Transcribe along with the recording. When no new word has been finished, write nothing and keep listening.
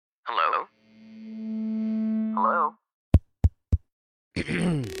Hello? Hello?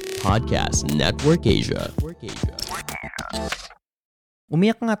 Podcast Network Asia.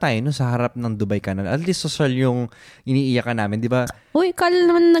 Umiyak nga tayo no, sa harap ng Dubai Canal. At least social yung iniiyakan namin, di ba? Uy, kala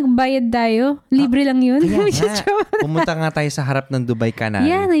naman nagbayad tayo. Libre lang yun. Kaya nga, pumunta nga tayo sa harap ng Dubai Canal.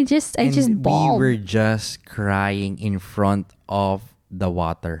 Yeah, and I just bawled. We were just crying in front of the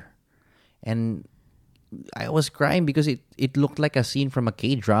water. And I was crying because it looked like a scene from a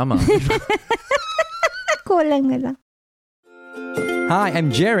K-drama. Kulang na lang. Hi,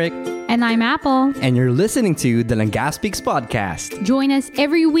 I'm Jeric. And I'm Apple. And you're listening to the Langaspix Podcast. Join us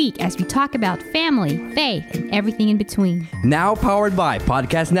every week as we talk about family, faith, and everything in between. Now powered by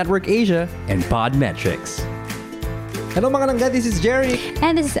Podcast Network Asia and Podmetrics. Hello mga langga, this is Jerry.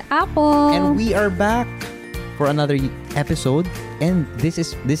 And this is Apple. And we are back for another episode. And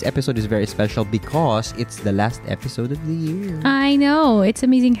this episode is very special because it's the last episode of the year. I know. It's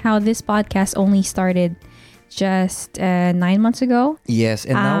amazing how this podcast only started just 9 months ago. Yes,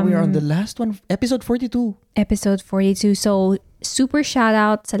 and now we are on the last one, episode 42. Episode 42. So, super shout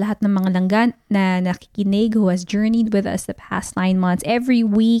out sa lahat ng mga langgan na nakikinig who has journeyed with us the past 9 months every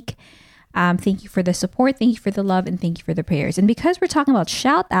week. Thank you for the support, thank you for the love, and thank you for the prayers. And because we're talking about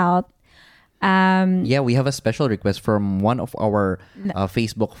shout out, we have a special request from one of our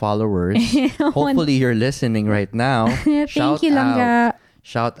Facebook followers. Hopefully you're listening right now. Thank you, Langga.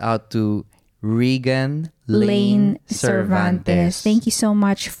 Shout out to Regan Lane Cervantes. Thank you so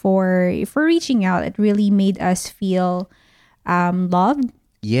much for reaching out. It really made us feel loved.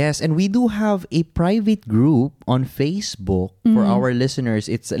 Yes, and we do have a private group on Facebook for our listeners.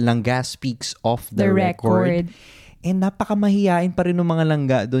 It's Langga Speaks Off the Record. And napakamahiyain pa rin ng mga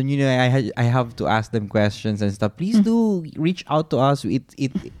langga doon. You know, I have to ask them questions and stuff. Please do reach out to us.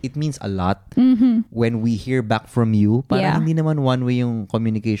 It means a lot when we hear back from you. Para hindi naman one way yung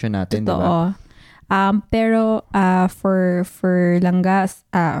communication natin, di ba? Pero for langgas,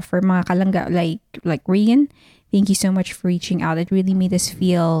 for mga kalangga like Regan, thank you so much for reaching out. It really made us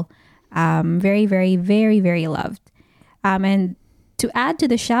feel very, very, very, very loved. And to add to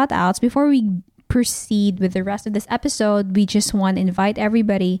the shout outs, before we proceed with the rest of this episode, we just want to invite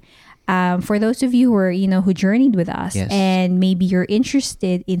everybody, for those of you who journeyed with us, and maybe you're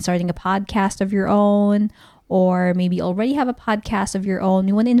interested in starting a podcast of your own, or maybe already have a podcast of your own,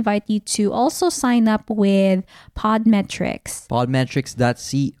 we want to invite you to also sign up with Podmetrics.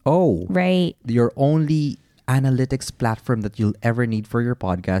 Podmetrics.co. Right. Your only analytics platform that you'll ever need for your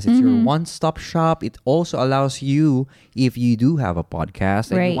podcast. It's your one-stop shop. It also allows you, if you do have a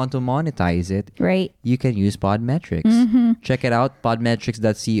podcast and you want to monetize it, you can use Podmetrics. Check it out,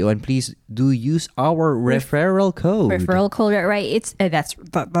 podmetrics.co, and please do use our referral code. Referral code, right? It's that's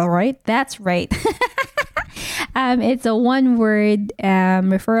right. That's right. It's a one-word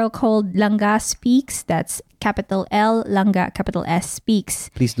referral code, Langga Speaks. That's capital L, Langga, capital S, Speaks.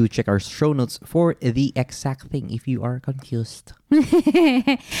 Please do check our show notes for the exact thing if you are confused.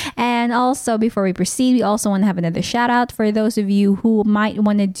 And also, before we proceed, we also want to have another shout out for those of you who might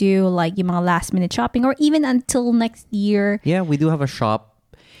want to do like yung mga last minute shopping, or even until next year. Yeah, we do have a shop.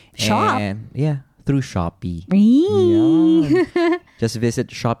 And, through Shopee. Just visit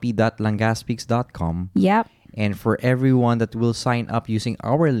shopee.langaspeaks.com. Yep. And for everyone that will sign up using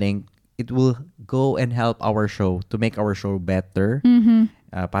our link, it will go and help our show to make our show better.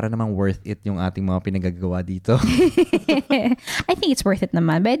 Para namang worth it yung ating mga pinagagawa dito. I think it's worth it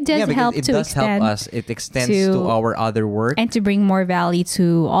naman. But it does help it to does extend. help us. It extends to our other work. And to bring more value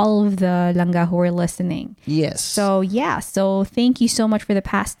to all of the Langga who are listening. Yes. So thank you so much for the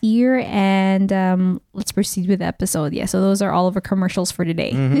past year. And let's proceed with the episode. Yeah, so those are all of our commercials for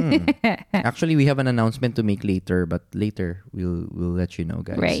today. Actually, we have an announcement to make later, but later we'll let you know,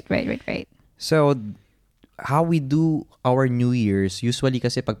 guys. Right. So, how we do our New Year's, usually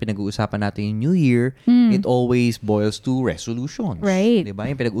kasi pag pinag-uusapan natin yung New Year, it always boils to resolutions. Right. Diba?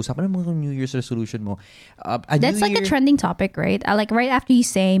 Yung pinag-uusapan ng mga New Year's resolution mo. That's like a trending topic, right? Like right after you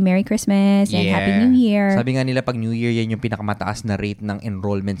say Merry Christmas and Happy New Year. Sabi nga nila pag New Year, yan yung pinakamataas na rate ng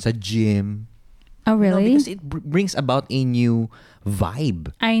enrollment sa gym. Oh, really? Because it brings about a new vibe.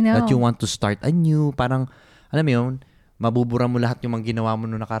 I know. That you want to start anew. Parang, alam mo yun, mabubura mo lahat yung mga ginawa mo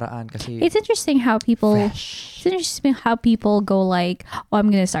noong nakaraan kasi it's interesting how people go like, oh, I'm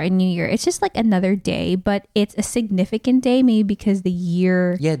gonna start a new year. It's just like another day, but it's a significant day, maybe because the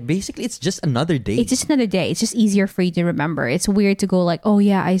year, basically it's just another day. It's just another day. It's just easier for you to remember. It's weird to go like, oh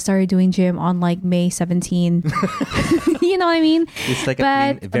yeah, I started doing gym on like May 17. You know what I mean? It's like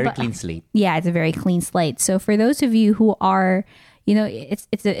a very clean slate. Yeah, it's a very clean slate. So for those of you who are,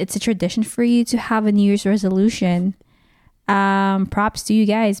 it's a tradition for you to have a New Year's resolution. props to you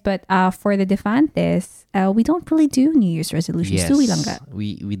guys. But for the Defantes, we don't really do New Year's resolutions, do we, Langga?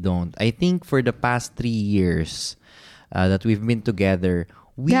 We don't. I think for the past 3 years that we've been together,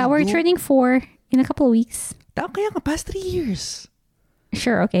 we're turning 4 in a couple of weeks. Kaya nga, past 3 years.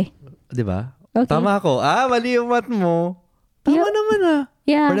 Sure, okay. Diba? Okay. Tama ako. Mali yung math mo. Tama naman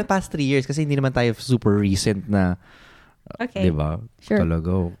Yeah. For the past 3 years, kasi hindi naman tayo super recent na, Okay. diba? Sure.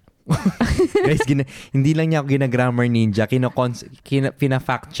 Talaga. Guys, hindi lang niya ako gina-grammar ninja.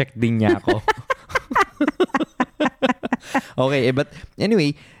 Pina-fact check din niya ako. Okay, but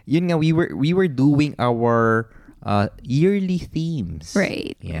anyway, yun nga, we were doing our yearly themes.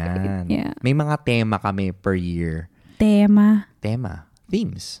 Right. Yan. Yeah. May mga tema kami per year. Tema.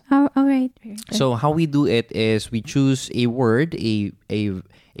 Themes. Oh, all right. So how we do it is we choose a word, a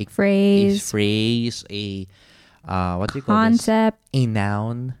Phrase. what do you call Concept. this? A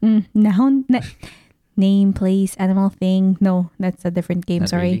noun. Noun. Name, place, animal, thing. No, that's a different game. Not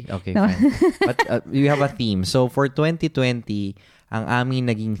Sorry. really? Okay, No. fine. But we have a theme. So for 2020, ang aming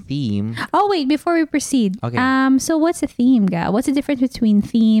naging theme. Oh, wait, before we proceed. Okay. So what's a theme, Ga? What's the difference between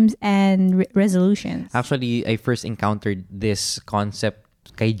themes and resolutions? Actually, I first encountered this concept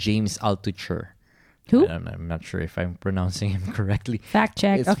kay James Altucher. Who? I'm not sure if I'm pronouncing him correctly. Fact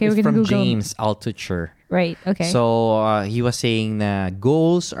check. Okay, it's we're from gonna Google. James Altucher. Right. Okay. So he was saying na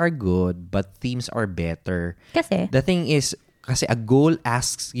goals are good, but themes are better. Kasi. The thing is, kasi a goal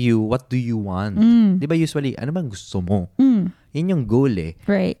asks you, what do you want? Di ba usually, ano bang gusto mo? Yan yung goal eh.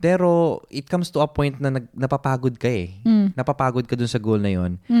 Right. Pero it comes to a point na napapagod ka eh. Napapagod ka dun sa goal na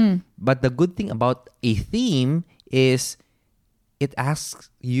yon. But the good thing about a theme is it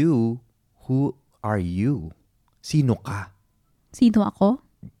asks you, who are you? Sino ka? Sino ako?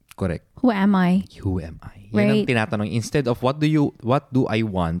 Correct. Who am I? Who am I? Yan Right. ang tinatanong. Instead of what do I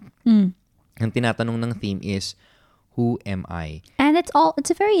want? Ang tinatanong ng theme is, who am I? And it's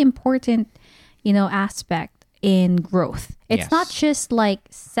a very important, aspect in growth. It's Yes. not just like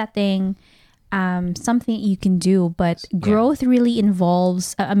setting something you can do, but growth really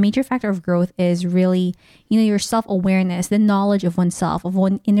involves a major factor of growth is really, your self-awareness, the knowledge of oneself, of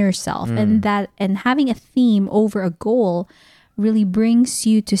one inner self, and having a theme over a goal really brings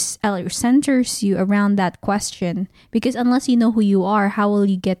you to centers you around that question, because unless you know who you are, how will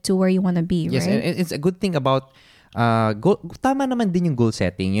you get to where you want to be? Yes, right? and it's a good thing about goal. Tama naman din yung goal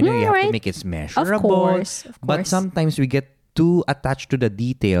setting. You have right. to make it measurable. Of course. But sometimes we get too attached to the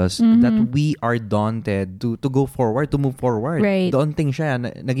details that we are daunted to go forward, to move forward. Right. Daunting siya.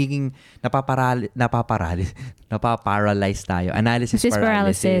 Nagiging napaparalyze tayo. Analysis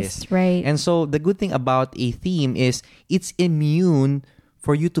paralysis. Right. And so the good thing about a theme is it's immune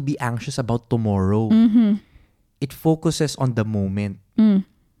for you to be anxious about tomorrow. It focuses on the moment.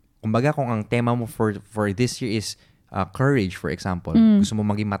 Kumbaga, kung ang tema mo for this year is courage, for example, gusto mo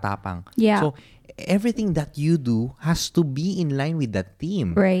maging matapang. Yeah. So everything that you do has to be in line with that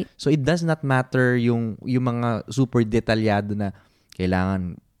theme. Right. So it does not matter yung mga super detalyado na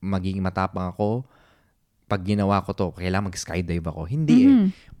kailangan maging matapang ako. Pag ginawa ko to, kailangan mag-skydive ako. Hindi eh.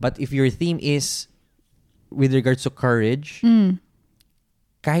 But if your theme is with regards to courage,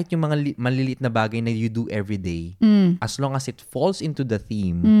 kahit yung mga maliliit na bagay na you do every day, as long as it falls into the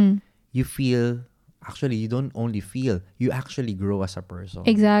theme, you feel, actually, you don't only feel, you actually grow as a person.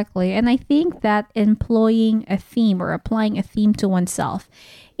 Exactly. And I think that employing a theme or applying a theme to oneself,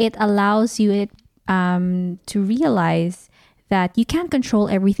 it allows you to realize that you can't control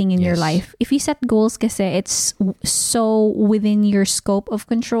everything in your Yes. life. If you set goals kasi it's so within your scope of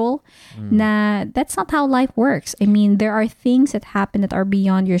control na that's not how life works. I mean, there are things that happen that are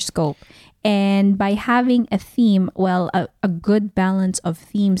beyond your scope. And by having a theme, a good balance of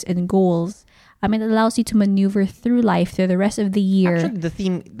themes and goals, it allows you to maneuver through life through the rest of the year. Actually,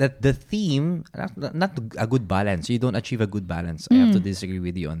 the theme, not a good balance. You don't achieve a good balance. I have to disagree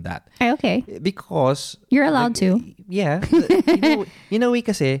with you on that. Okay. Because You're allowed to. Yeah. In a way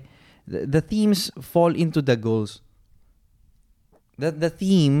kasi, the themes fall into the goals. The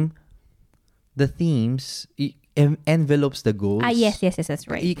themes envelopes the goals. Yes, that's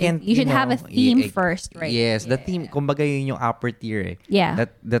right. You can't, You should have a theme eh, first, right? Yes, the theme, kumbaga yun yung upper tier eh. Yeah.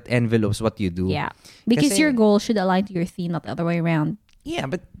 That envelopes what you do. Yeah. Because Kasi- your goal should align to your theme, not the other way around. Yeah,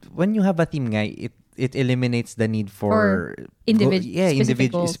 but when you have a theme nga, it eliminates the need for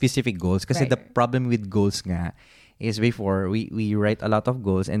specific goals. Kasi Right. the problem with goals nga is before we write a lot of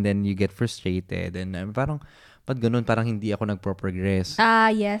goals and then you get frustrated and parang pag ganun parang hindi ako nagpo-progress.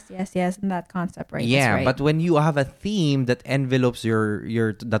 Yes. And that concept, right? Yeah, That's right. but when you have a theme that envelopes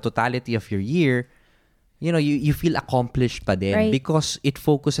the totality of your year, you feel accomplished pa din Right. because it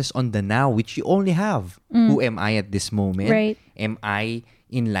focuses on the now, which you only have. Who am I at this moment? Right. Am I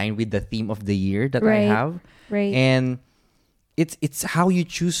in line with the theme of the year that I Right. have? Right. And it's how you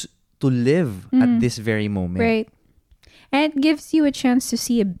choose to live at this very moment. Right. And it gives you a chance to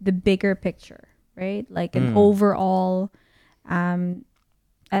see the bigger picture, right? Like an overall, an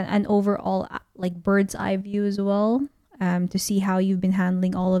overall like bird's eye view as well, to see how you've been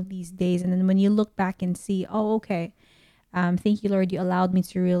handling all of these days. And then when you look back and see, oh, okay, thank you, Lord, you allowed me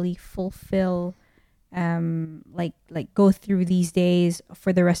to really fulfill, like go through these days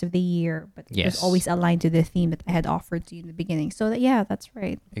for the rest of the year. But it was Yes. always aligned to the theme that I had offered to you in the beginning. So yeah, that's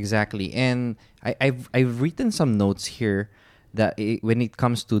right. Exactly. And I've written some notes here that when it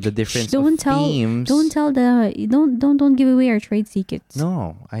comes to the difference Don't of tell. themes. Don't give away our trade secrets.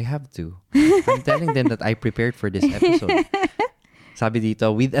 No, I have to. I'm telling them that I prepared for this episode. Sabi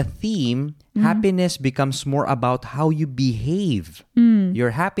dito, with a theme, happiness becomes more about how you behave.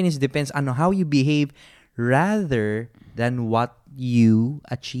 Your happiness depends on how you behave rather than what you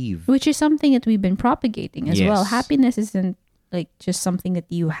achieve. Which is something that we've been propagating as well. Yes. Happiness isn't like just something that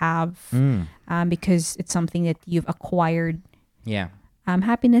you have because it's something that you've acquired. Yeah.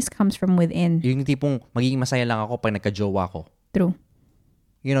 Happiness comes from within. Yung tipong magiging masaya lang ako pag nagka-jowa ko. True.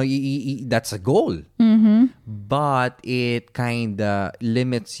 That's a goal. But it kind of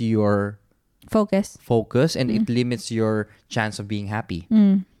limits your Focus. and it limits your chance of being happy.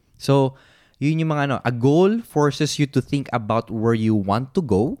 So, yun yung mga a goal forces you to think about where you want to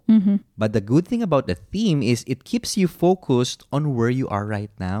go. But the good thing about the theme is it keeps you focused on where you are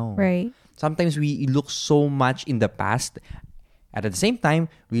right now. Right. Sometimes we look so much in the past. At the same time,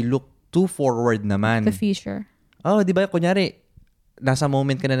 we look too forward naman. The future. Oh, di ba? Kunyari, nasa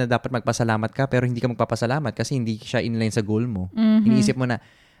moment ka na dapat magpasalamat ka pero hindi ka magpapasalamat kasi hindi siya inline sa goal mo. Iniisip mo na,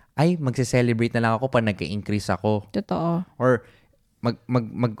 ay, magse-celebrate na lang ako pag nagka-increase ako. Totoo. Or,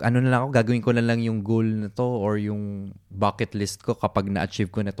 ano na lang ako, gagawin ko na lang yung goal na to or yung bucket list ko kapag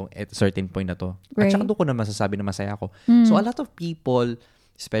na-achieve ko na tong at certain point na to. Right. At saka doon ko na masasabi na masaya ako. So, a lot of people,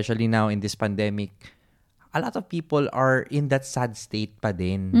 especially now in this pandemic, a lot of people are in that sad state pa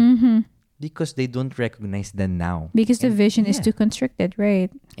din. Because they don't recognize the now. Because the vision is yeah. too constricted,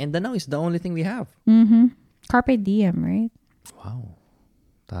 right? And the now is the only thing we have. Carpe diem, right? Wow.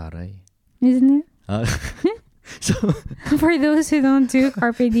 Taray. Isn't it? So, For those who don't do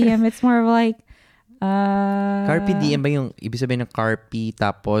carpe diem, it's more of like carpe diem ba yung ibig sabihin ng carpe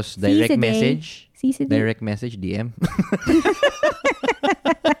tapos direct Seize a day. message? Seize a day. Direct message, DM?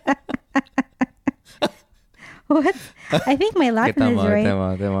 What? I think my Latin is right.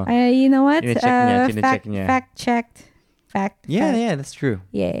 Tama. You know what? Chinecheck niya. Fact checked. Fact. Yeah, that's true.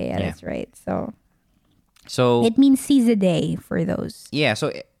 Yeah, that's right. So So, it means seize a day for those. yeah, so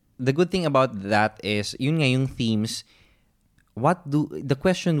the good thing about that is, yun nga yung themes, the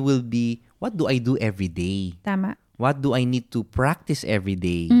question will be, what do I do every day? Tama. What do I need to practice every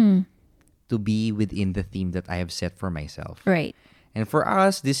day to be within the theme that I have set for myself? Right. And for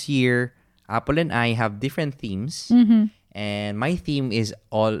us this year, Apple and I have different themes. And my theme is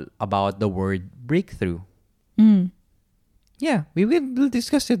all about the word breakthrough. Yeah, we'll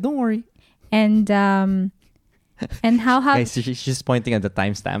discuss it. Don't worry. And how have Guys, she's pointing at the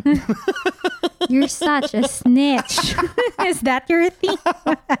timestamp. you're such a snitch? Is that your theme?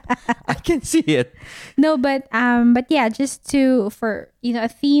 I can see it. No, but yeah, just for a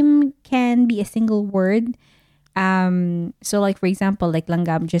theme can be a single word. So like for example, like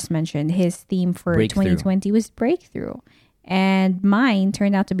Langgam just mentioned, his theme for Breakthrough. 2020 was breakthrough, and mine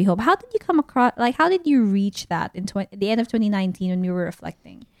turned out to be hope. How did you come across? Like, how did you reach that in the end of 2019 when we were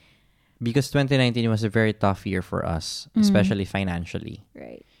reflecting? Because 2019 was a very tough year for us, especially financially.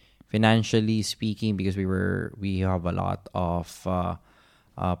 Right. Financially speaking, because we have a lot of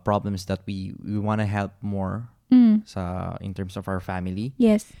problems that we want to help more in terms of our family,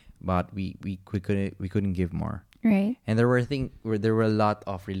 Yes. but we couldn't give more. Right. And there were a lot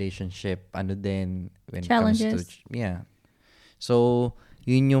of relationship when it Challenges. comes to So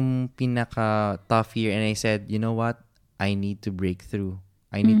yun yung pinaka tough year, and I said, you know what, I need to break through.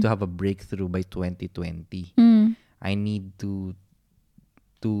 I need to have a breakthrough by 2020. I need to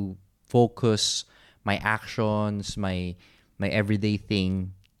focus my actions, my everyday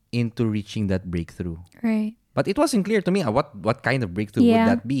thing into reaching that breakthrough. Right. But it wasn't clear to me what kind of breakthrough Yeah. would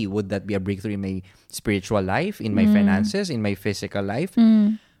that be. Would that be a breakthrough in my spiritual life, in my finances, in my physical life?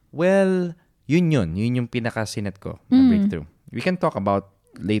 Well, yun yung pinaka-sinet ko na breakthrough. We can talk about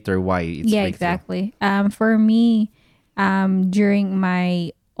later why it's Yeah, breakthrough. exactly. For me, during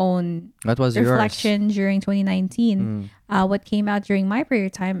my own What was reflection during 2019. What came out during my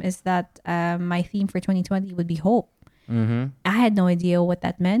prayer time is that my theme for 2020 would be hope. Mm-hmm. I had no idea what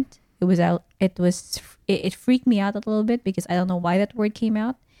that meant. It freaked me out a little bit because I don't know why that word came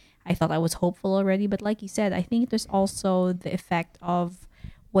out. I thought I was hopeful already, but like you said, I think it was also the effect of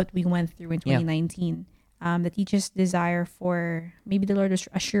what we went through in 2019. That you just desire for, maybe the Lord was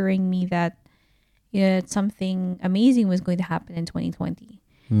assuring me that something amazing was going to happen in 2020.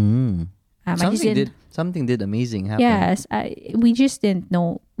 Something did amazing happen. Yes, we just didn't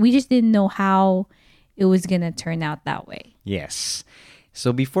know. We just didn't know how it was gonna turn out that way. Yes.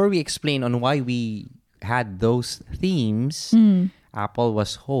 So before we explain on why we had those themes, Apple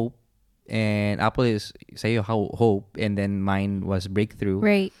was hope, and Apple is sa'yo hope, and then mine was breakthrough.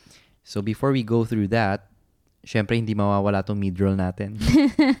 Right. So before we go through that, syempre hindi mawawala tong mid-roll natin.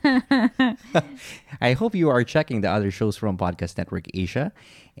 I hope you are checking the other shows from Podcast Network Asia,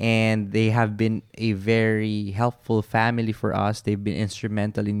 and they have been a very helpful family for us. They've been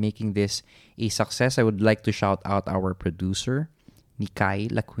instrumental in making this a success. I would like to shout out our producer, Nikai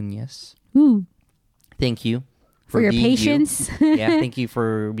Lacunas. Ooh. Thank you for your being patience. you. Yeah, thank you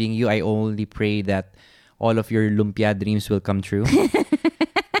for being you. I only pray that all of your lumpia dreams will come true.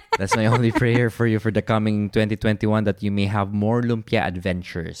 That's my only prayer for you for the coming 2021, that you may have more lumpia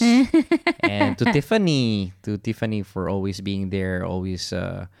adventures. And to Tiffany for always being there, always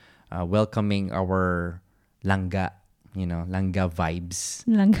welcoming our langga, langga vibes.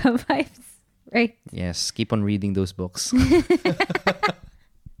 Langga vibes. Right. Yes, keep on reading those books.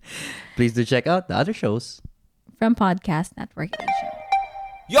 Please do check out the other shows from Podcast Network Asia.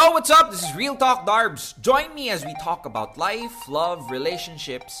 Yo, what's up? This is Real Talk Darbs. Join me as we talk about life, love,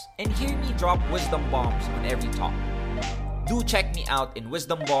 relationships, and hear me drop wisdom bombs on every talk. Do check me out in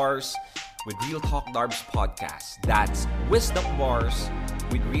Wisdom Bars with Real Talk Darbs Podcast. That's Wisdom Bars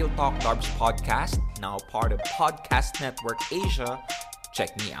with Real Talk Darbs Podcast, now part of Podcast Network Asia.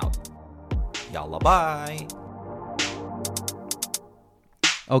 Check me out. Yalla, bye!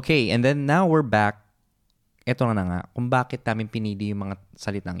 Okay, and then now we're back. Ito na nga, kung bakit namin pinili yung mga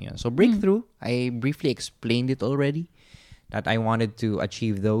salitang yun. So, breakthrough, I briefly explained it already, that I wanted to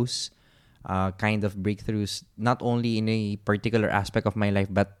achieve those kind of breakthroughs, not only in a particular aspect of my life,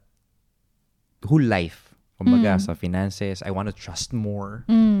 but whole life. Kumbaga, sa finances, I want to trust more.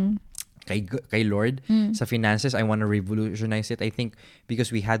 Kay Lord. Sa finances, I want to revolutionize it. I think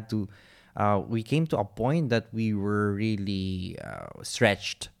because we had to, we came to a point that we were really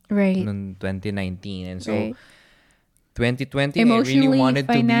stretched. Right. In 2019, and so right. 2020, emotionally, I really wanted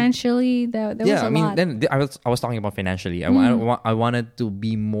financially, to be, there was a lot. Then I was talking about financially. I wanted to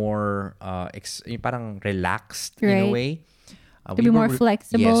be more parang relaxed right. in a way. To be more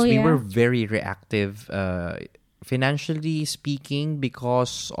flexible. Yes, we were very reactive, financially speaking,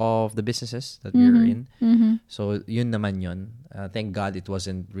 because of the businesses that we were in. So yun naman yun. Thank God it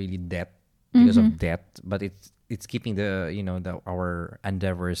wasn't really debt because of debt, but it's keeping our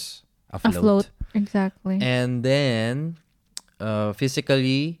endeavors afloat. Exactly. And then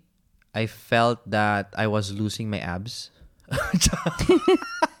physically, I felt that I was losing my abs.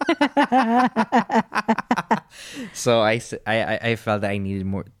 So I felt that I needed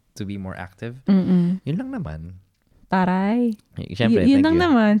more to be more active. Yun lang naman. Taray. Siyempre, yun lang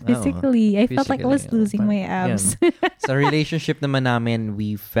naman. Physically. I felt like I was losing my abs. Sa relationship naman namin,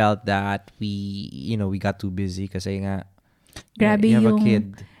 we felt that we got too busy kasi nga, grabe you have yung, a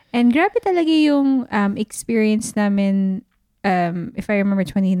kid. And grabe talaga yung experience namin, if I remember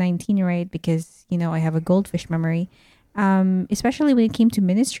 2019, right? Because, I have a goldfish memory. Especially when it came to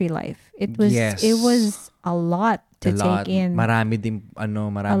ministry life. It was a lot to take in. Marami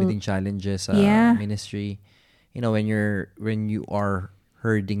ding challenges sa ministry. When you are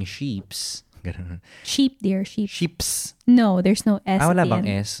herding sheeps. Sheep, dear, sheep. Sheeps. No, there's no S. Wala bang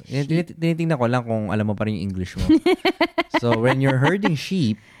S? Tinitingnan ko lang kung alam mo pa rin yung English mo. So, when you're herding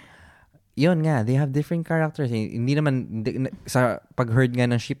sheep, yun nga, they have different characters. Hindi sa pag-herd nga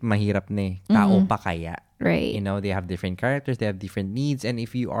ng sheep, mahirap na eh. Tao pa kaya. Right. They have different characters, they have different needs. And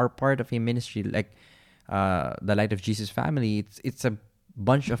if you are part of a ministry like the Light of Jesus family, it's a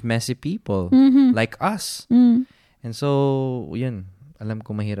bunch of messy people like us. And so, yun. Alam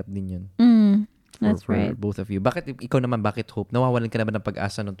ko mahirap din yun. That's for right. both of you. Ikaw naman, bakit hope? Nawawalan ka na ba ng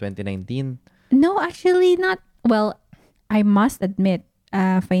pag-asa noong 2019? No, actually not. Well, I must admit,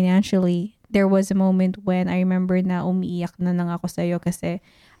 financially, there was a moment when I remember na umiiyak na lang ako sa'yo kasi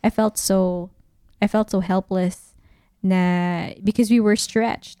I felt so helpless na because we were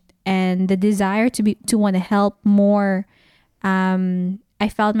stretched, and the desire to want to help more I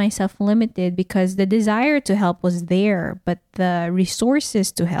felt myself limited because the desire to help was there, but the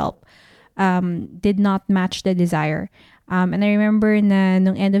resources to help did not match the desire. And I remember na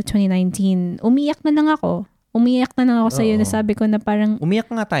nung end of 2019, umiyak na lang ako. Sa'yo na sabi ko na parang...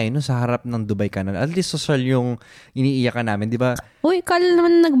 Umiyak nga tayo no, sa harap ng Dubai Canal. At least social yung iniiyakan namin, di ba? Uy, kala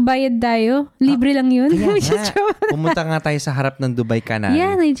naman nagbayad tayo. Libre lang yun. Pumunta nga tayo sa harap ng Dubai Canal.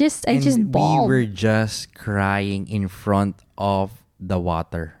 Yeah, and I just bawled. We were just crying in front of the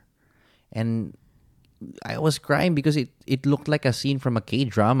water. And I was crying because it looked like a scene from a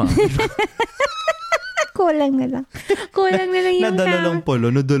K-drama. Kulang na lang yung nadala lang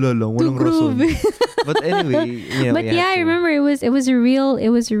pala, walang rason. But anyway, but yeah, I remember it was a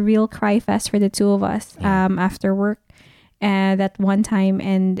real cry fest for the two of us after work that one time,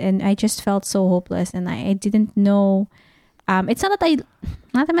 and I just felt so hopeless, and I didn't know. It's not that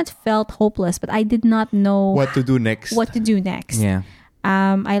I felt hopeless, but I did not know what to do next. Yeah.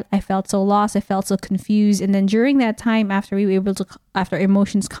 I felt so lost. I felt so confused, and then during that time, after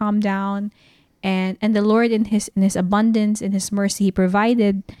emotions calmed down. And the Lord in his abundance, in his mercy, he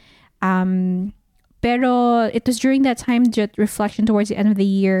provided. Pero it was during that time, just reflection towards the end of the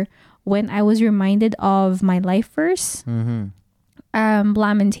year, when I was reminded of my life verse.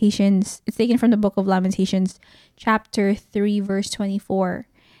 Lamentations. It's taken from the book of Lamentations, chapter 3, verse 24.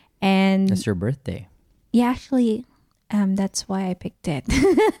 And that's your birthday. Yeah, actually, that's why I picked it.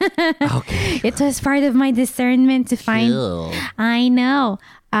 Okay. It was part of my discernment to find. Chill. I know.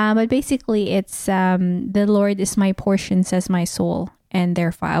 But basically, it's the Lord is my portion, says my soul, and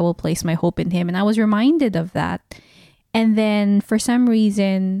therefore I will place my hope in Him. And I was reminded of that. And then for some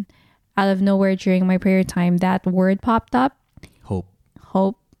reason, out of nowhere during my prayer time, that word popped up.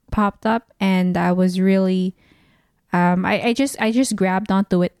 Hope popped up, and I was really... I just grabbed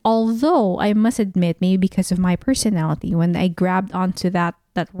onto it. Although I must admit, maybe because of my personality, when I grabbed onto that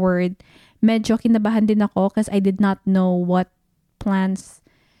word, medyo kinabahan din ako because I did not know what plans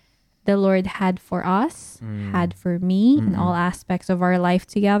the Lord had for us, had for me in all aspects of our life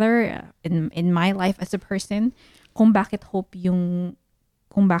together, in my life as a person. Kung bakit hope yung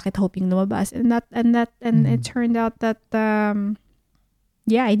lumabas, and it turned out that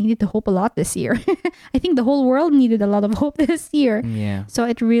I needed to hope a lot this year. I think the whole world needed a lot of hope this year. Yeah. So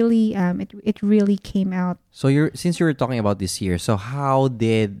it really came out. So since you were talking about this year, so how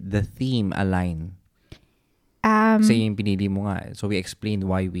did the theme align? Kasi yung pinili mo nga. So we explained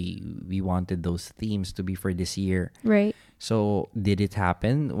why we wanted those themes to be for this year. Right. So did it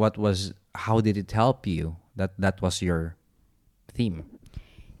happen? How did it help you? That was your theme.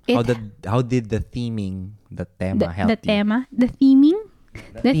 How did the theming, the tema help you? The theming?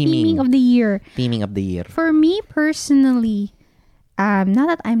 The theming of the year. Theming of the year. For me personally, not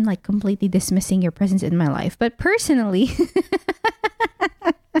that I'm like completely dismissing your presence in my life, but personally,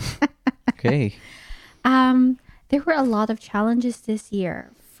 okay. There were a lot of challenges this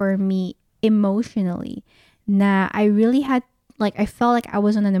year for me emotionally. I really had, I felt like I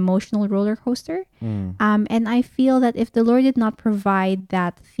was on an emotional roller coaster. And I feel that if the Lord did not provide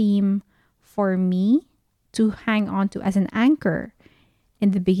that theme for me to hang on to as an anchor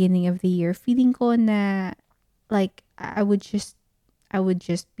in the beginning of the year, feeling ko na I would just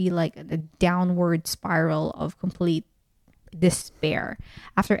be like a downward spiral of complete despair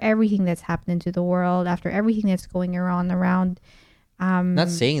after everything that's happened to the world, after everything that's going around. Not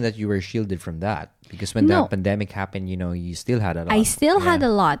saying that you were shielded from that, because when the pandemic happened, you still had a lot. I still had a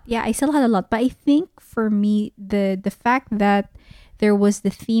lot. Yeah, I still had a lot. But I think for me, the fact that there was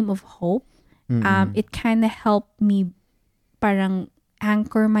the theme of hope, it kind of helped me parang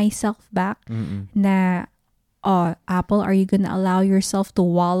anchor myself back. Na, Apple, are you going to allow yourself to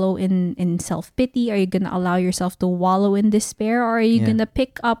wallow in self-pity? Are you going to allow yourself to wallow in despair? Or are you going to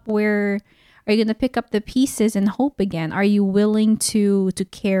pick up the pieces and hope again? Are you willing to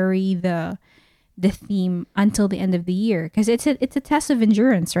carry the theme until the end of the year? Because it's a test of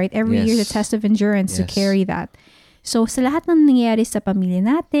endurance, right? Every year is a test of endurance to carry that. So sa lahat ng nangyayari sa pamilya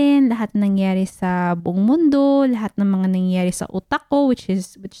natin, lahat ng nangyayari sa buong mundo, lahat ng mga nangyayari sa utak ko, which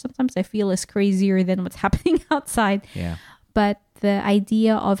sometimes I feel is crazier than what's happening outside. Yeah. But the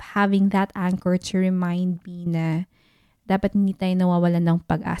idea of having that anchor to remind me na dapat hindi tayo nawawalan ng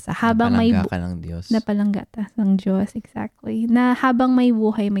pag-asa. Napalangga ka ng Diyos. Napalangga ta ng Diyos, exactly. Na habang may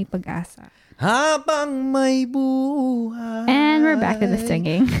buhay, may pag-asa. Habang may buhay. And we're back to the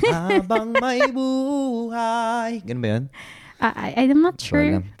singing. Habang may buhay. Ganun ba yun? I'm not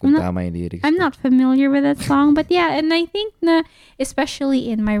sure. I'm not familiar with that song. But yeah, and I think na, especially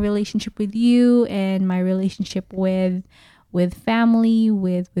in my relationship with you and my relationship with family,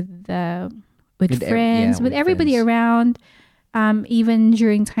 with friends, with everybody around, even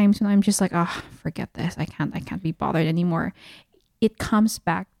during times when I'm just like, oh, forget this. I can't be bothered anymore. It comes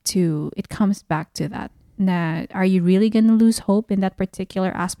back to that. Na, are you really gonna lose hope in that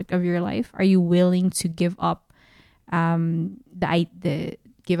particular aspect of your life? Are you willing to give up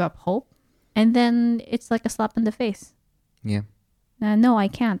give up hope? And then it's like a slap in the face. Yeah. No, I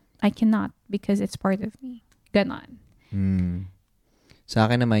can't. I cannot because it's part of me. Ganon. Sa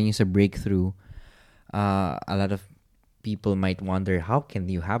akin naman yung sa breakthrough, a lot of people might wonder, how can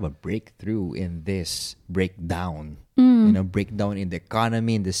you have a breakthrough in this breakdown? Breakdown in the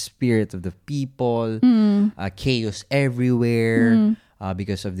economy, in the spirit of the people, chaos everywhere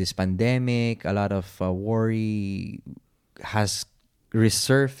because of this pandemic. A lot of worry has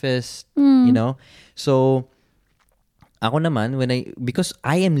resurfaced, So, ako naman, because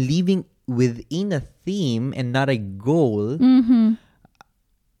I am living within a theme and not a goal,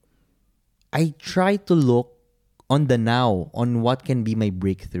 I try to look on the now, on what can be my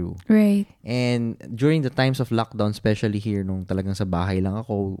breakthrough. Right. And during the times of lockdown, especially here, nung talagang sa bahay lang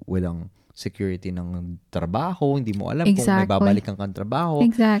ako, walang security ng trabaho, hindi mo alam kung may babalikan kang trabaho.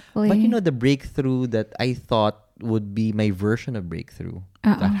 Exactly. But the breakthrough that I thought would be my version of breakthrough,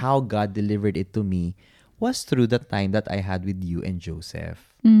 that how God delivered it to me, was through the time that I had with you and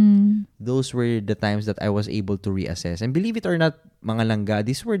Joseph. Those were the times that I was able to reassess. And believe it or not, mga langga,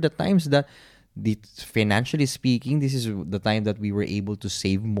 these were the times that, financially speaking, this is the time that we were able to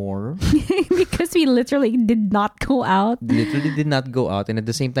save more. Because we literally did not go out. Literally did not go out. And at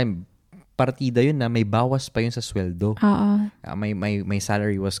the same time, partida yun na may bawas pa yun sa sweldo. My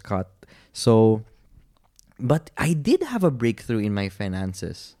salary was cut. So, but I did have a breakthrough in my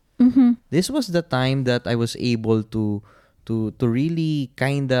finances. This was the time that I was able to really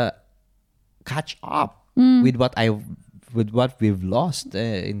kinda catch up with what we've lost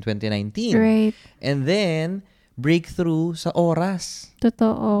in 2019. Right. And then breakthrough sa oras.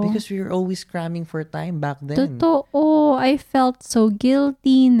 Totoo. Because we were always cramming for time back then. Totoo. I felt so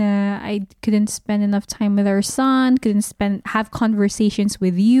guilty na I couldn't spend enough time with our son, have conversations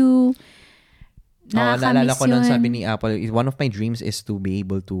with you. Naalala ko nun, sabi ni Apple, one of my dreams is to be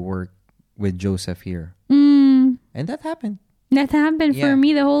able to work with Joseph here. And that happened. That happened for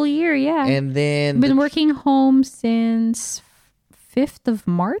me the whole year, yeah. And then... I've been working home since 5th of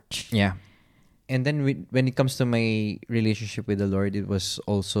March. Yeah. And then when it comes to my relationship with the Lord, it was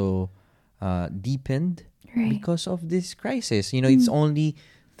also deepened because of this crisis. It's only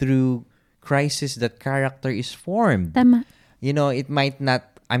through crisis that character is formed. Tama. It might not...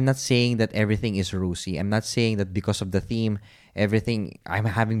 I'm not saying that everything is rosy. I'm not saying that because of the theme, I'm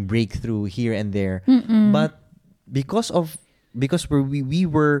having breakthrough here and there. But because we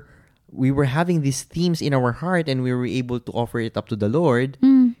were having these themes in our heart and we were able to offer it up to the Lord,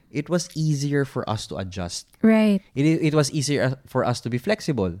 it was easier for us to adjust. Right. It was easier for us to be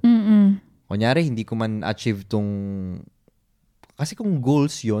flexible. Kunyari, hindi ko man achieve tong... Kasi kung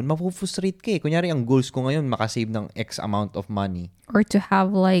goals yun, mapufrustrate ka eh. Kunyari, ang goals ko ngayon, makasave ng X amount of money. Or to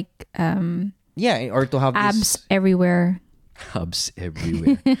have like... or to have abs everywhere. Abs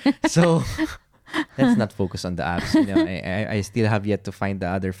everywhere. So, let's not focus on the abs. I still have yet to find the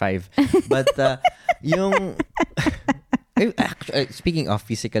other 5. But, speaking of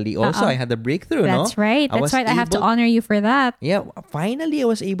physically, also, I had a breakthrough, That's right. That's right. I have to honor you for that. Yeah. Finally, I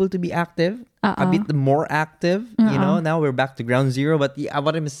was able to be active. A bit more active. Now we're back to ground zero. But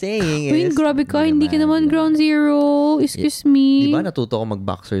what I'm saying is... grabe ka. Hindi ka naman ground zero. Excuse me. Diba natuto ko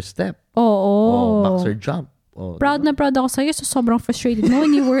mag-boxer step? Oo. Boxer jump. Proud na proud ako sa'yo. So sobrang frustrated mo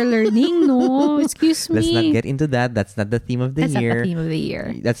when you were learning, no? Excuse me. Let's not get into that. That's not the theme of the year. That's not the theme of the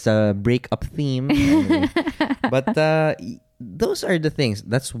year. That's a break-up theme. But those are the things.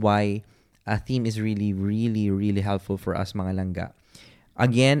 That's why a theme is really, really, really helpful for us, mga langga.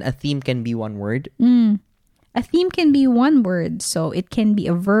 Again, a theme can be one word. A theme can be one word. So it can be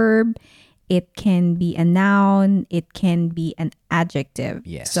a verb. It can be a noun. It can be an adjective.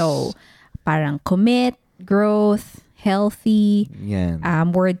 Yes. So parang commit, growth, healthy. Yeah.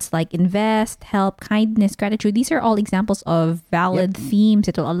 Words like invest, help, kindness, gratitude. These are all examples of valid themes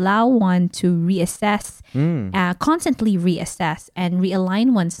that will allow one to reassess, constantly reassess and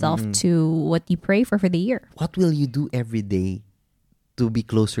realign oneself to what you pray for the year. What will you do every day to be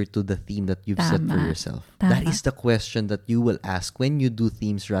closer to the theme that you've set for yourself? That is the question that you will ask when you do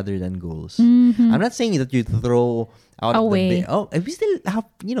themes rather than goals. I'm not saying that you throw out away. We still have,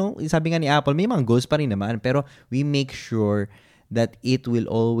 sabi nga ni Apple, may mga goals pa rin naman, pero we make sure that it will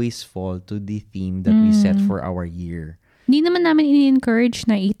always fall to the theme that we set for our year. Hindi naman namin ini-encourage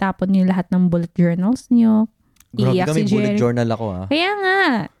na itapon niyo lahat ng bullet journals niyo. Grabe ka, may bullet journal ako. Kaya nga.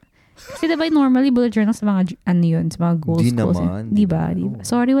 Kasi diba normally bullet journal sa mga ano yun, sa mga goals. Di naman. Di ba?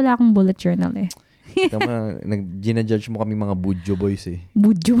 Sorry, wala akong bullet journal eh. Tama, ginajudge mo kami mga budyo boys eh.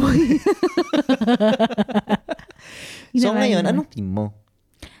 Budyo boy. So ngayon, anong team mo?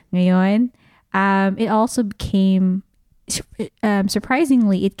 Ngayon, it also became,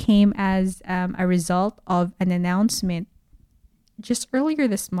 surprisingly, it came as a result of an announcement just earlier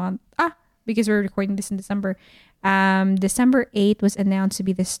this month. Because we're recording this in December. December 8th was announced to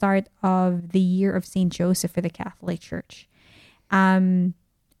be the start of the year of St. Joseph for the Catholic Church. And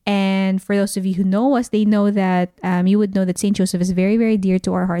for those of you who know us, they know that you would know that St. Joseph is very, very dear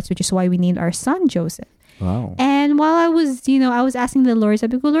to our hearts, which is why we named our son Joseph. Wow. And while I was, I was asking the Lord,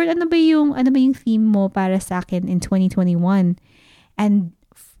 sabi ko, Lord, ano ba yung theme mo para sa akin in 2021? And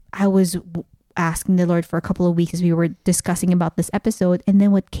I was asking the Lord for a couple of weeks as we were discussing about this episode. And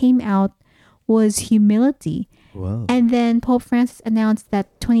then what came out was humility. Wow. And then Pope Francis announced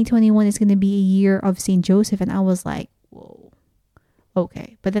that 2021 is going to be a year of St. Joseph. And I was like, whoa,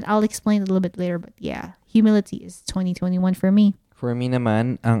 okay. But then I'll explain a little bit later. But yeah, humility is 2021 for me. For me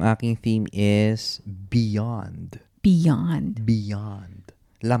naman, ang aking theme is beyond. Beyond. Beyond.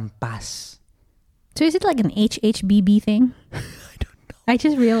 Lampas. So is it like an HHBB thing? I don't know. I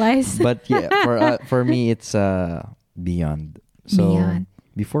just realized. But yeah, for me, it's beyond. So Beyond.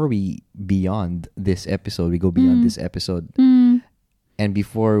 before we beyond this episode, we go beyond this episode. And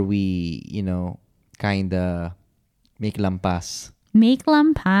before we, kinda make lampas. Make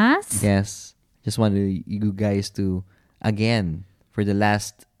lampas? Yes. Just wanted you guys to, again, for the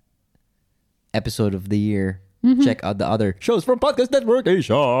last episode of the year, check out the other shows from Podcast Network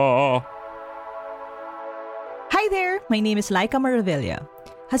Asia. Hi there, my name is Laika Maravilla.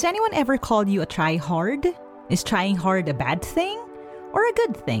 Has anyone ever called you a try-hard? Is trying hard a bad thing or a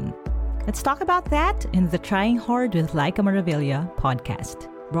good thing? Let's talk about that in the Trying Hard with Laika Maravilla podcast,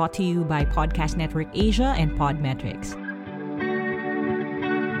 brought to you by Podcast Network Asia and Podmetrics.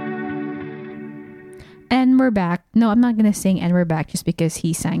 And we're back. No, I'm not gonna sing "And We're Back" just because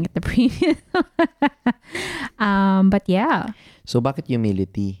he sang at the previous. But yeah. So bakit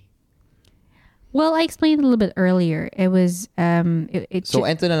humility? Well, I explained a little bit earlier. It was So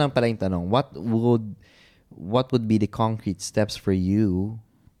ento na lang pala yung tanong. What would be the concrete steps for you,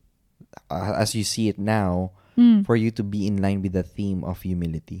 as you see it now, for you to be in line with the theme of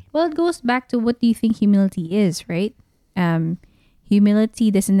humility? Well, it goes back to what do you think humility is, right?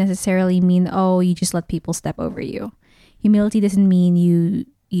 Humility doesn't necessarily mean you just let people step over you. Humility doesn't mean you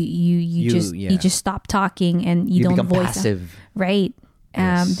just stop talking and you don't become voice passive. Right.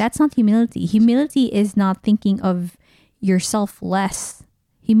 Yes. That's not humility. Humility is not thinking of yourself less.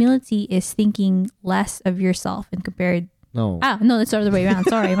 Humility is thinking less of yourself and compared. No. No, that's the other way around.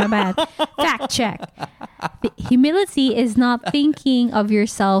 Sorry, my bad. Fact check. Humility is not thinking of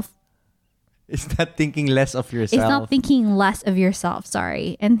yourself. It's not thinking less of yourself. It's not thinking less of yourself.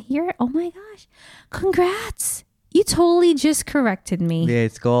 Sorry. And here, oh my gosh, congrats! You totally just corrected me. Yeah,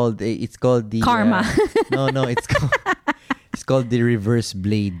 it's called the Karma. No, it's called the reverse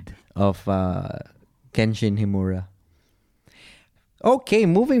blade of Kenshin Himura. Okay,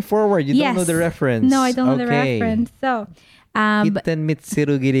 moving forward. You don't know the reference. No, I don't know the reference. So, Hiten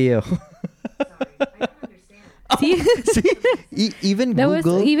Mitsuru Giryo. See, Even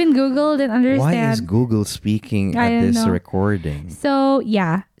Google. Even Google didn't understand. Why is Google speaking I at don't this know. recording? So,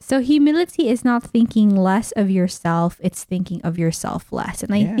 yeah. So, humility is not thinking less of yourself. It's thinking of yourself less.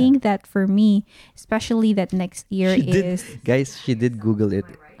 And I think that for me, especially that next year She did Google it.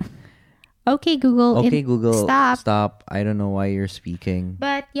 Okay, Google. Okay, Google. Stop. I don't know why you're speaking.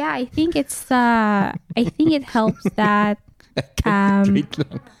 But yeah, I think it's, I think it helps that, Wait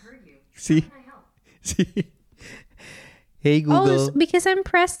lang. See? Hey, Google. because I'm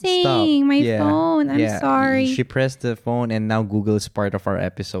pressing Stop. my phone. I'm sorry. She pressed the phone and now Google is part of our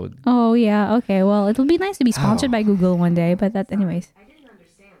episode. Oh, yeah. Okay. Well, it'll be nice to be sponsored by Google one day, but that anyways. I didn't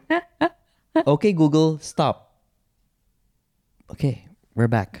understand. Okay, Google, stop. Okay, we're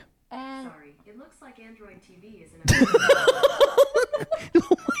back. Sorry, it looks like Android TV is in a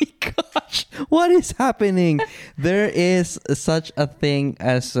Oh my gosh. What is happening? There is such a thing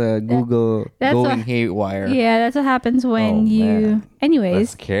as Google That's going what- haywire. Yeah, that's what happens when Oh, you... man. That's Anyways,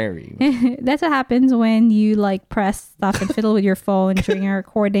 scary. that's what happens when you like press stuff and fiddle with your phone during a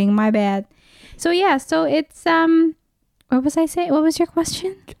recording. My bad. So yeah, so it's... What was I saying? What was your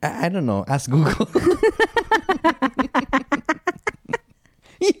question? I don't know. Ask Google.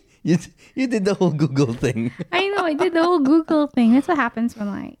 You did the whole Google thing. I know, I did the whole Google thing. That's what happens when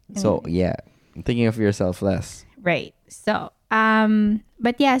I... So, yeah. Thinking of yourself less. Right. So,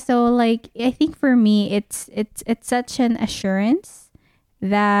 but yeah, so like I think for me it's such an assurance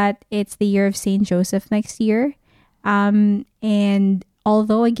that it's the year of Saint Joseph next year. And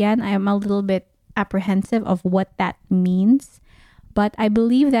although, again, I am a little bit apprehensive of what that means, but I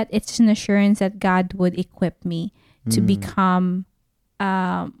believe that it's an assurance that God would equip me to become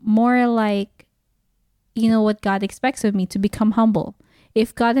more like, what God expects of me, to become humble.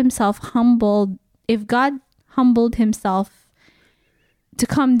 If God humbled himself to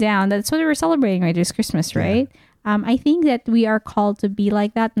come down, that's what we're celebrating, right? It's Christmas, right? I think that we are called to be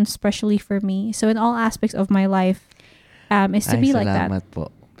like that, and especially for me. So in all aspects of my life, is to be like that. Salamat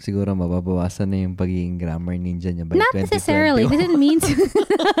po. Siguro mababawasan na yung pagiging grammar ninja niya by Not 2020. necessarily. It didn't mean to.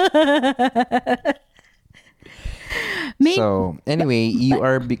 So anyway,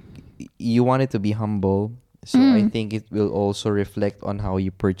 you wanted to be humble. So I think it will also reflect on how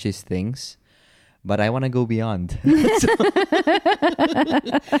you purchase things. But I want to go beyond.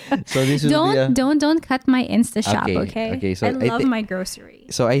 So this will be don't cut my Insta shop, okay? Okay. So I love my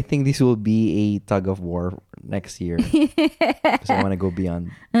groceries. So I think this will be a tug of war next year. So I want to go beyond.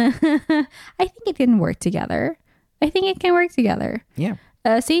 I think it can work together. Yeah.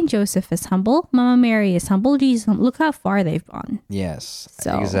 Saint Joseph is humble. Mama Mary is humble. Jesus, look how far they've gone. Yes,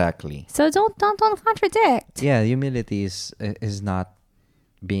 So- exactly. So don't contradict. Yeah, humility is not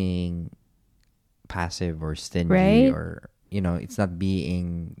being passive or stingy, Right. or it's not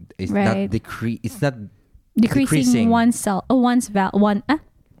being, it's Right. not it's not Decreasing one's self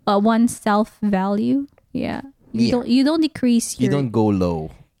value. Yeah. You don't decrease you your don't go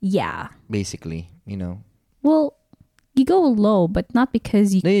low, Yeah. basically. Well, you go low, but not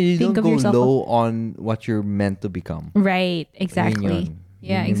because you No, you think don't of go yourself. low on what you're meant to become. Right. Exactly. Yun yun.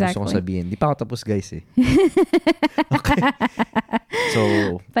 Yeah, Yun yung gusto kong exactly. sabihin. Di pa ako tapos, guys, eh. Okay.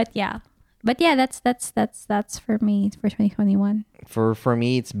 So But yeah, that's for me for 2021. for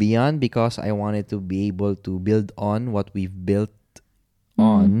me, it's beyond, because I wanted to be able to build on what we've built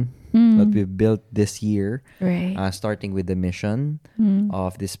what we've built this year, Right. starting with the mission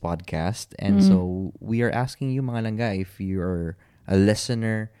of this podcast. And so we are asking you, mga langga, if you're a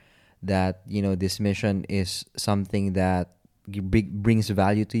listener, that this mission is something that brings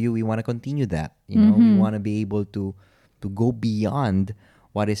value to you. We want to continue that. We want to be able to go beyond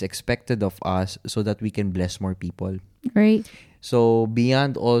what is expected of us, so that we can bless more people. Right. So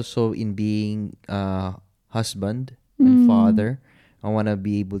beyond also in being husband and father, I want to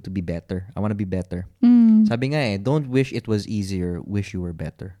be able to be better. I want to be better. Sabi nga don't wish it was easier, wish you were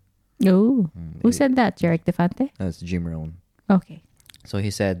better. Oh, who said that? Jeric Defante? That's Jim Rohn. Okay. So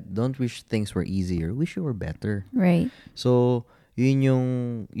he said, don't wish things were easier, wish you were better. Right. So yun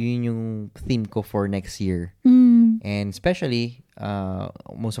yung theme ko for next year. And especially,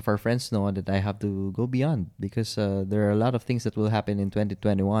 most of our friends know that I have to go beyond, because there are a lot of things that will happen in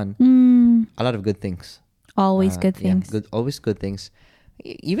 2021. A lot of good things. Always good things. Yeah, always good things.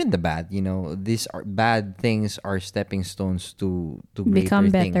 Even the bad, these are bad things are stepping stones to greater Become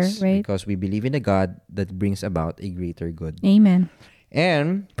better, things. right? Because we believe in a God that brings about a greater good. Amen.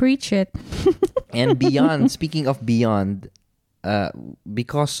 And Preach it. and beyond, speaking of beyond,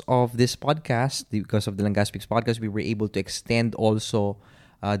 because of this podcast, because of the Langga Speaks podcast, we were able to extend also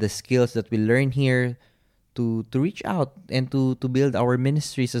the skills that we learn here to reach out and to build our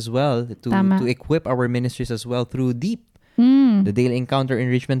ministries as well, to equip our ministries as well through Deep, the Daily Encounter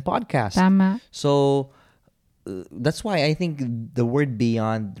Enrichment podcast. Tama. So that's why I think the word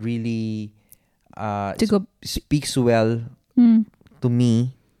beyond really speaks well to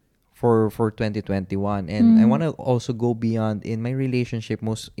me for 2021. And I want to also go beyond in my relationship,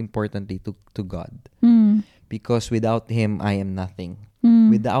 most importantly to God. Because without Him, I am nothing.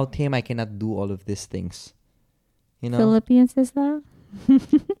 Without Him, I cannot do all of these things. Philippines is that?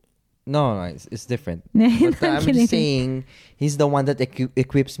 No, it's different. No, But I'm I'm kidding. just saying, He's the one that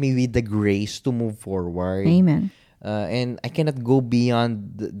equips me with the grace to move forward. Amen. And I cannot go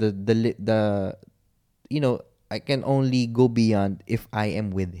beyond the I can only go beyond if I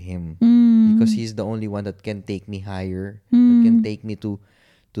am with Him, because He's the only one that can take me higher, that can take me to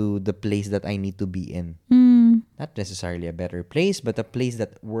the place that I need to be in. Not necessarily a better place, but a place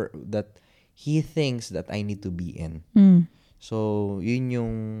that He thinks that I need to be in. So yun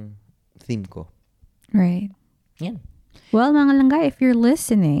yung theme ko. Right. Yeah. Well, mga langga, if you're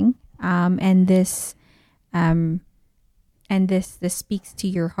listening, and this speaks to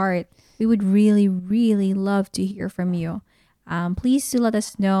your heart, we would really, really love to hear from you. Please do let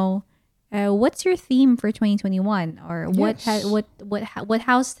us know what's your theme for 2021, or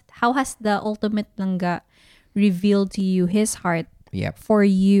how has the ultimate langga revealed to you His heart Yep. for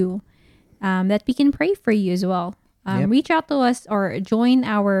you, that we can pray for you as well. Yep. Reach out to us or join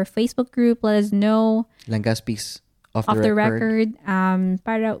our Facebook group. Let us know. Langga Speaks Off Off the record.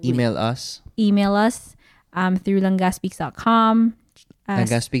 Para Email us. Email us through langaspeaks.com.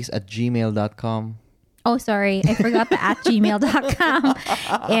 langaspeaks@gmail.com. Oh, sorry. I forgot the @gmail.com.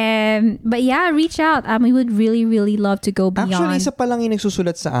 But yeah, reach out. We would really, really love to go beyond. Actually, isa pa lang yung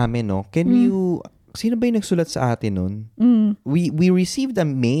nagsusulat sa amin, no? Can you... Sino ba yung nagsulat sa atin nun? We received a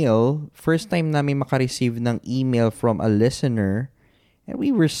mail. First time namin makareceive ng email from a listener. And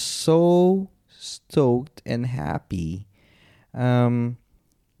we were so stoked and happy.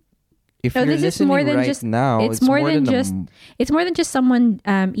 If you're listening right now, it's more than just someone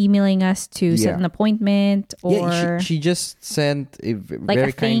emailing us to set an appointment or she just sent like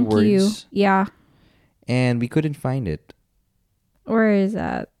very a thank kind you. words. Yeah. And we couldn't find it. Where is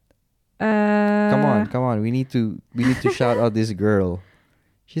that? Come on. We need to shout out this girl.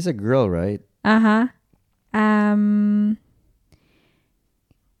 She's a girl, right?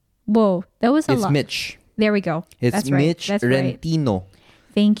 Whoa, that was a lot. It's Mitch. There we go. It's That's right. Mitch That's right. Rentino.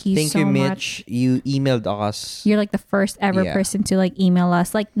 Thank you Thank so you, much. Mitch. You emailed us. You're like the first ever person to like email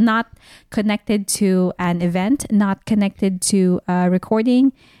us, like not connected to an event, not connected to a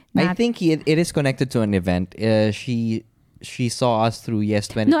recording. I think it is connected to an event. She saw us through Yes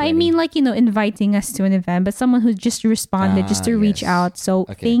 2020. No, I mean like, inviting us to an event, but someone who just responded just to reach out. So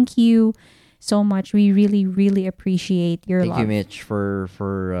thank you so much. We really, really appreciate your love. Thank you, Mitch, for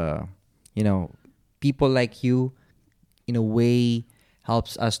people like you, in a way,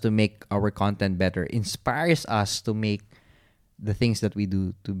 helps us to make our content better, inspires us to make the things that we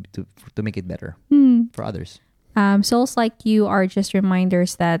do to make it better for others. Souls like you are just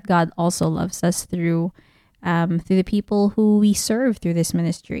reminders that God also loves us through the people who we serve through this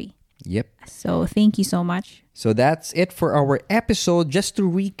ministry. Yep. So thank you so much. So that's it for our episode. Just to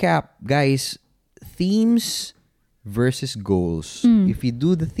recap, guys, themes versus goals. If you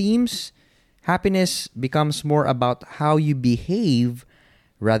do the themes, happiness becomes more about how you behave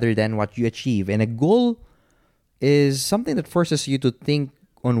rather than what you achieve. And a goal is something that forces you to think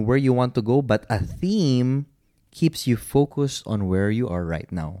on where you want to go, but a theme keeps you focused on where you are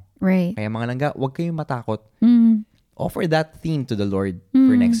right now. Right. Kaya mga langga, huwag kayong matakot. Offer that theme to the Lord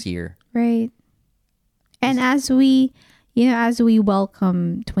for next year. Right. And as we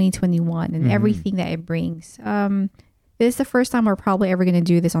welcome 2021 and everything that it brings, this is the first time we're probably ever going to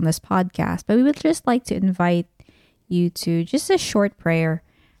do this on this podcast, but we would just like to invite you to just a short prayer.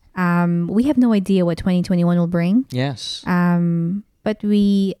 We have no idea what 2021 will bring. Yes. But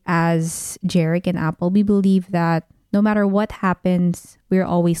we, as Jeric and Apple, we believe that no matter what happens, we're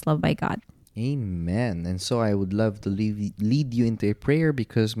always loved by God. Amen. And so I would love to lead you into a prayer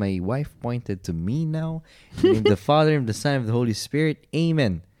because my wife pointed to me now. In the name of the Father, and the Son, and the Holy Spirit.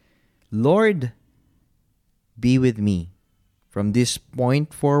 Amen. Lord, be with me from this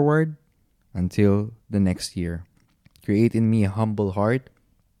point forward until the next year. Create in me a humble heart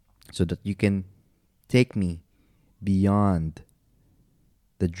so that you can take me beyond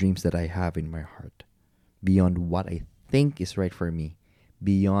the dreams that I have in my heart, beyond what I think is right for me,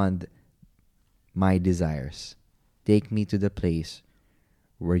 beyond my desires. Take me to the place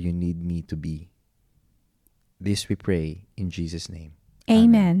where you need me to be. This we pray in Jesus' name.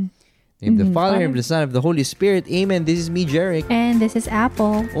 Amen. In the Father, and the Son, and the Holy Spirit. Amen. This is me, Jeric. And this is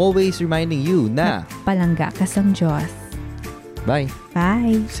Apple. Always reminding you na palangga ka sa Diyos. Bye.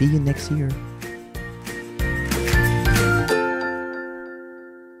 Bye. See you next year.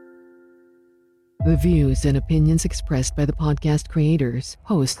 The views and opinions expressed by the podcast creators,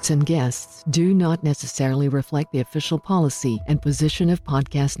 hosts, and guests do not necessarily reflect the official policy and position of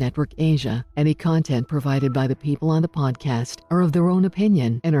Podcast Network Asia. Any content provided by the people on the podcast are of their own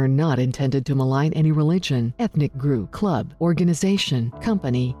opinion and are not intended to malign any religion, ethnic group, club, organization,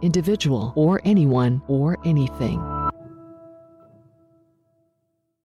 company, individual, or anyone or anything.